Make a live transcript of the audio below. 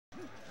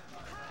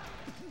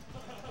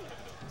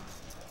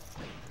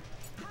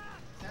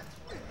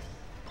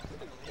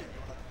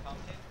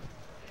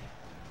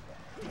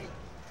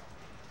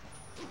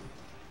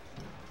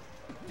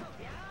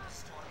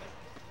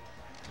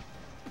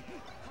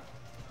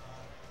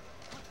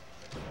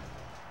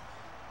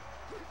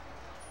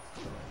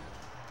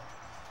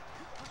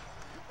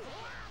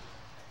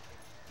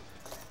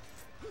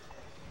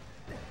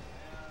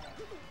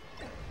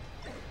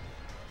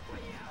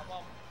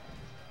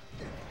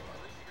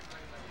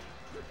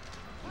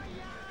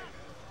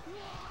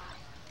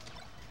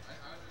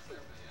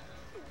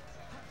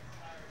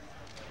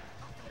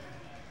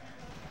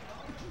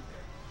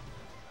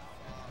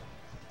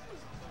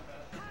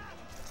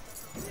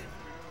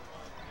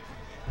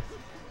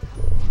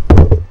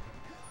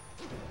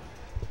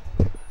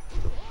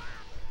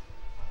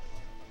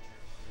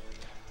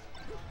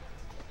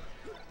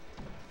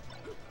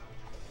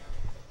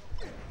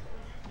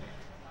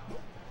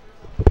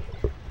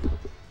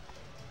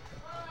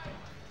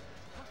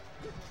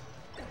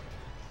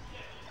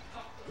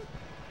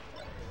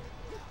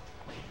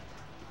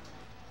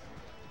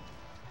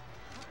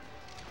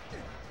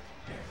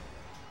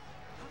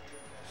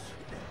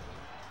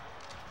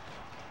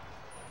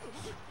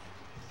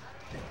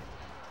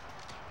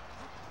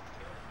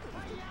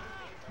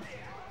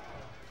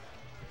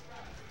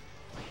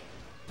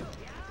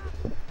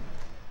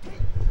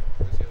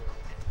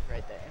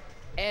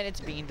And it's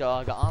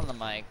Beandog on the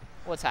mic.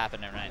 What's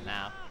happening right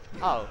now?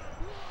 Oh.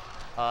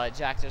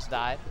 Jack just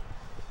died.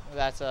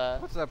 That's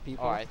What's up,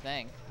 people? Oh, I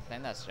think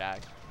that's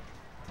Jack.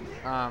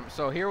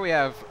 So here we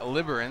have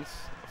Liberace,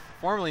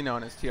 formerly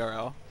known as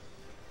TRL,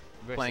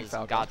 playing Versus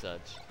Falco. GodTouch.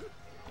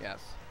 Yes.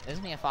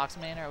 Isn't he a Fox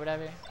main or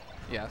whatever?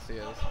 Yes, he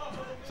is.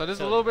 So there's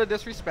a little bit of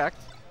disrespect.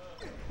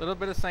 A little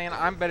bit of saying,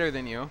 I'm better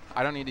than you.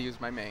 I don't need to use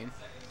my main.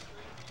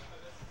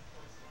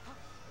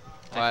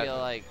 I feel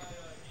like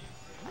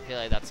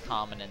that's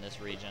common in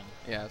this region.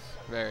 Yes,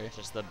 very.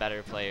 Just the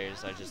better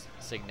players are just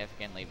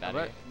significantly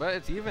better. But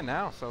it's even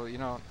now, so, you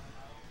know.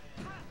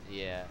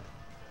 Yeah.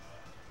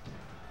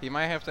 He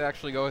might have to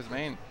actually go his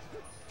main.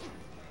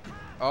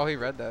 Oh, he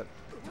read that.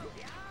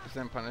 Just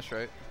didn't punish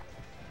right.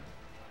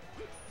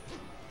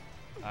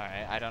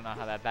 Alright, I don't know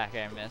how that back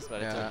air missed,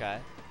 but it's okay.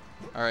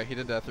 Alright, he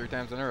did that 3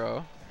 times in a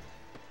row.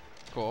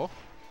 Cool.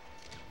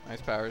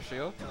 Nice power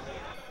shield.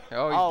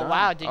 Oh, he's done.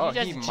 Wow, did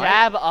you just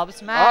jab up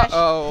smash?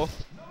 Uh-oh.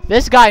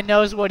 This guy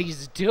knows what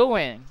he's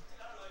doing.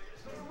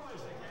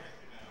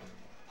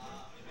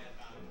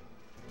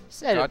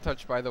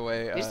 GodTouch, by the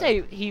way. You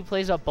say he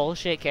plays a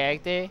bullshit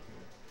character?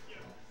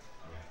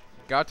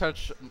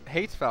 GodTouch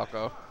hates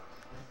Falco.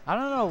 I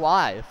don't know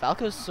why.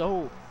 Falco's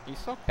he's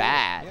so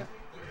bad. Yeah.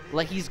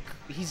 Like he's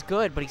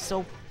good, but he's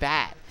so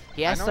bad.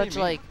 He has such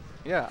like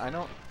I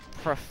know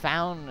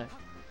profound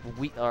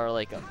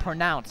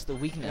pronounced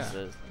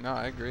weaknesses. Yeah. No,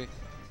 I agree.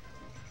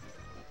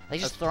 They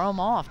just throw him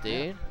off,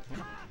 dude.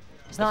 Yeah.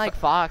 It's not like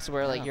Fox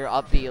where like your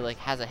up B like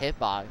has a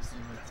hitbox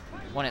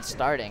when it's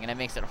starting and it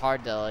makes it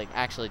hard to like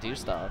actually do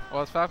stuff.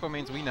 Well, Falco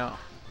means we know.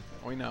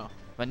 We know.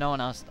 But no one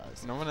else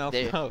does. No one else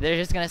knows. They're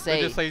just gonna say.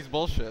 They just say he's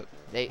bullshit.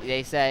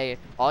 They say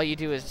all you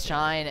do is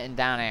shine and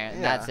down air,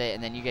 and that's it,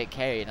 and then you get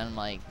carried. And I'm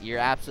like, you're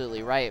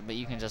absolutely right, but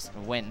you can just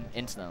win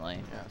instantly.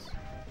 Yes.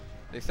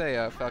 They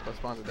say Falco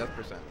spawns a death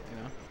 %. You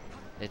know.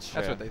 It's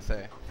true. That's what they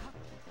say.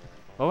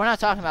 But we're not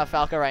talking about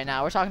Falco right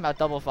now. We're talking about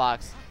Double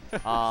Fox.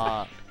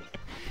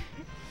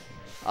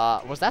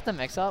 Was that the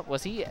mix-up?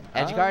 Was he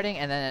edge guarding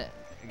and then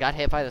got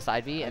hit by the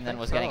side B and then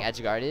was getting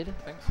edge guarded? I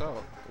think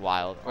so.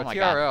 Wild. Well, oh my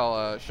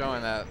TRL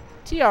showing that.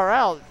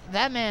 TRL,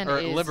 that man is.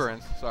 Or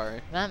Liberace,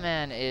 sorry. That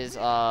man is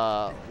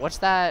what's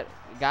that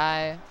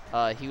guy?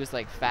 He was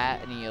like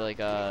fat and he like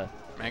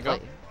Mango?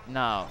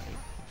 No,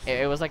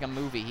 it was like a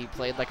movie. He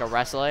played like a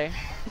wrestler.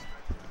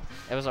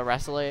 It was a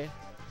wrestler.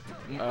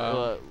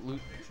 Mucha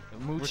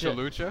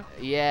Lucha?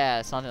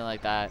 Yeah, something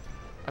like that.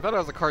 I thought it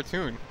was a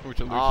cartoon,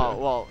 Mucha Lucha. Oh,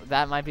 well,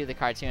 that might be the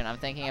cartoon. I'm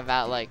thinking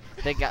about, like,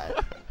 the guy...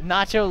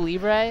 Nacho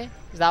Libre?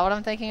 Is that what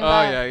I'm thinking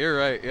about? Oh, yeah, you're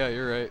right. Yeah,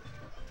 you're right.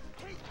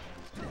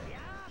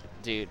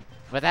 Dude.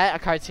 But that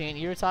cartoon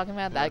you were talking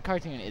about, that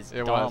cartoon is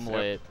dumb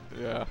lit.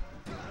 Yeah.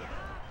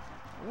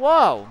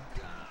 Whoa!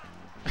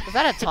 Was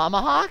that a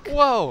tomahawk?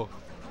 Whoa!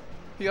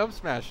 He up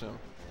smashed him.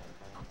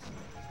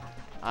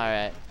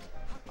 Alright.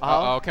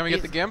 Uh-oh, can we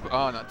get the Gimp?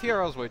 Oh, no.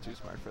 TRL's way too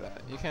smart for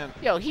that. You can't...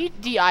 Yo, he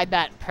DI'd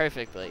that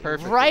perfectly.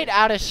 Right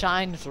out of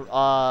Shine's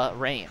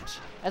range.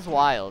 That's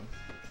wild.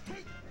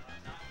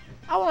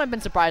 I wouldn't have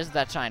been surprised if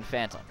that Shine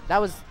Phantom. That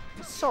was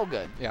so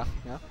good. Yeah,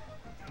 yeah.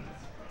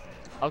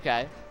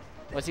 Okay.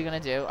 What's he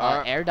going to do?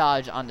 Air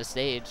dodge on the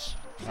stage.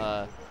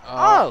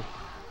 Oh!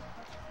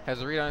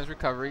 Has a read on his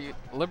recovery.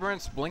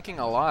 Liberace blinking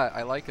a lot.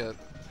 I like it.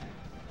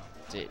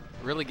 Dude.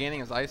 Really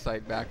gaining his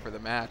eyesight back for the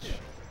match.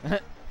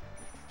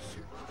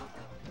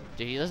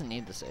 Dude, he doesn't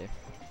need the save.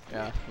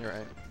 Yeah, you're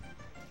right.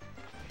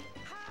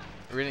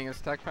 Reading his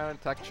tech pattern,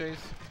 tech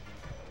chase.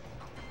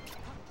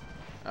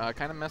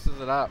 Kind of messes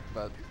it up,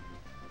 but...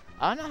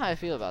 I don't know how I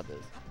feel about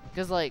this.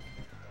 Because, like,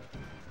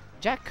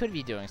 Jack could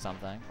be doing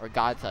something, or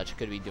GodTouch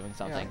could be doing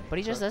something, but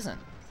he just isn't.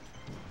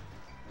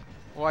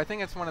 Well, I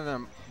think it's one of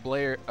them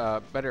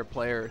better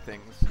player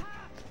things.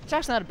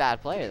 Jack's not a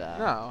bad player, though.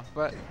 No,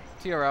 but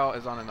TRL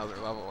is on another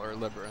level, or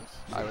Liberace,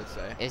 I would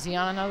say. Is he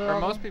on another level?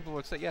 Or most people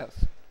would say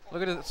yes.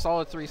 Look at his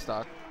solid 3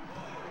 stock.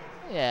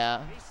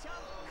 Yeah.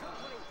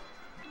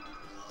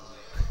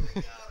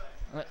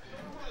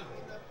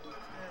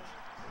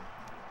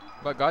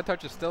 But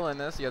GodTouch is still in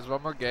this. He has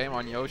one more game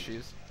on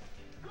Yoshi's.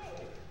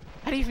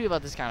 How do you feel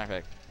about this counter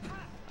pick?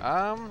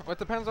 Well, it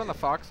depends on the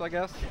Fox, I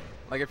guess.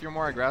 Like, if you're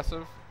more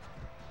aggressive.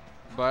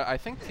 But I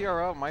think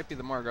TRL might be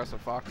the more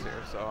aggressive Fox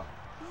here, so...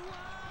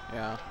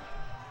 Yeah.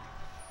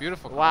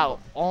 Beautiful combo. Wow,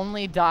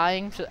 only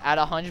dying at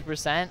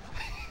 100%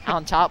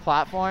 on top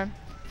platform?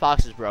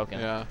 Fox is broken.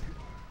 Yeah.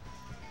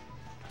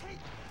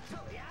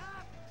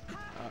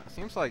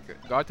 Seems like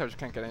GodTouch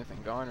can't get anything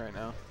going right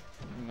now.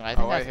 I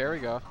think here we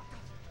go.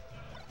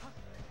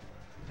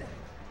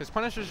 His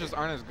punishes just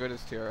aren't as good as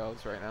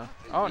TRL's right now.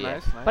 Oh,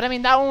 nice. But I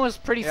mean, that one was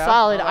pretty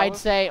solid. I'd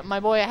say my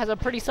boy has a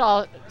pretty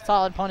solid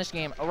punish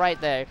game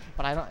right there.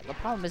 But I don't. The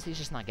problem is he's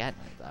just not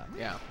getting it though.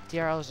 Yeah.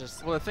 TRL is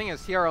just. Well, the thing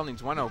is, TRL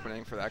needs one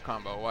opening for that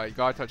combo. While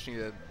GodTouch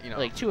needed, you know,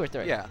 like 2 or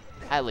 3. Yeah.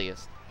 At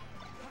least.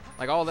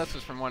 Like all this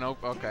is from one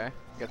open. Okay,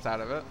 gets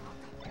out of it.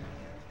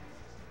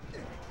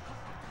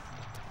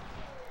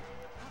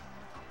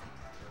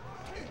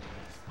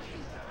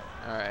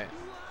 All right.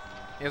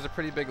 He has a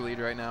pretty big lead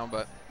right now,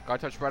 but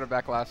GodTouch brought it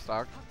back last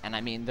stock. And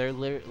I mean, they're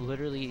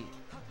literally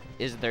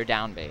is their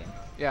down bait.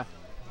 Yeah.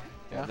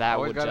 Yeah. That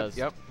Always would got just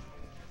it. Yep.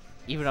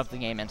 even up the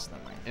game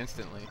instantly.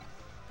 Instantly.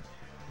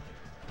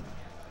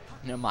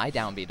 No, my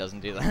down B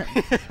doesn't do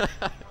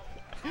that.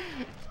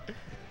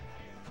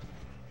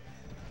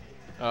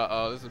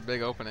 Uh-oh, this is a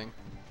big opening.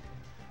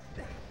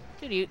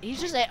 Dude, he's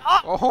just saying,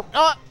 oh, Oh!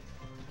 oh.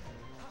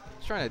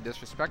 He's trying to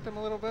disrespect him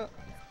a little bit.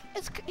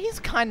 He's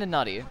kind of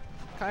nutty.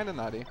 Kind of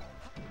nutty.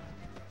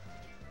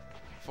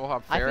 Full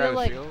hop I fair feel out of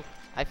like shield.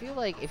 I feel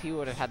like if he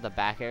would have had the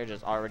back air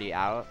just already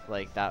out,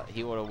 like that,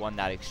 he would have won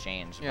that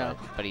exchange. Yeah.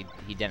 But he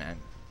didn't.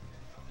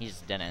 He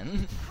just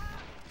didn't.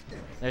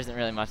 There isn't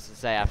really much to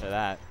say after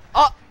that.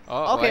 Oh.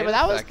 Oh, Okay, wait but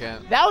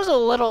a that was a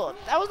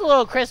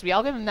little crispy.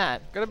 I'll give him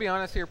that. Gotta be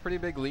honest here, pretty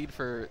big lead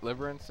for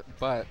Liberace,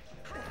 but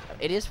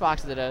It is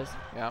Fox that does.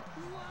 yeah.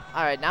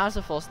 All right, now it's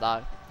a full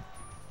stock,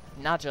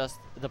 not just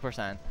the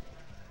percent.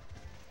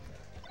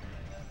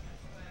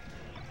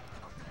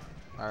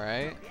 All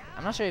right.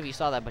 I'm not sure if you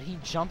saw that, but he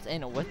jumped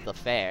in with the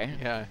fair.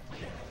 Yeah.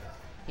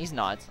 He's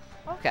nuts.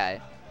 Okay.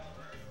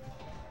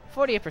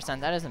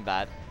 48%. That isn't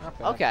bad. Not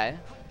bad. Okay.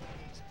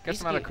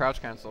 Gets him out of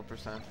crouch cancel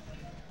percent.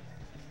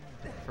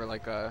 For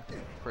like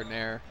for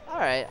Nair. All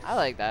right, I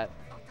like that.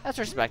 That's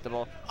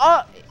respectable.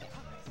 Oh,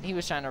 he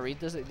was trying to read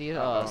the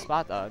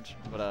spot dodge,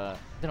 but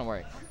didn't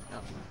work. Yeah.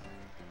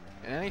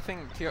 And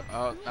anything.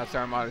 Oh, that's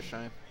Armada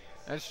Shine.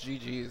 That's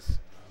GG's.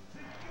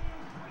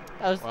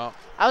 That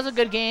was a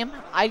good game.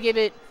 I'd give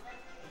it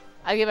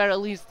at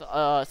least 7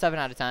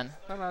 out of 10.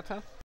 7 out of 10.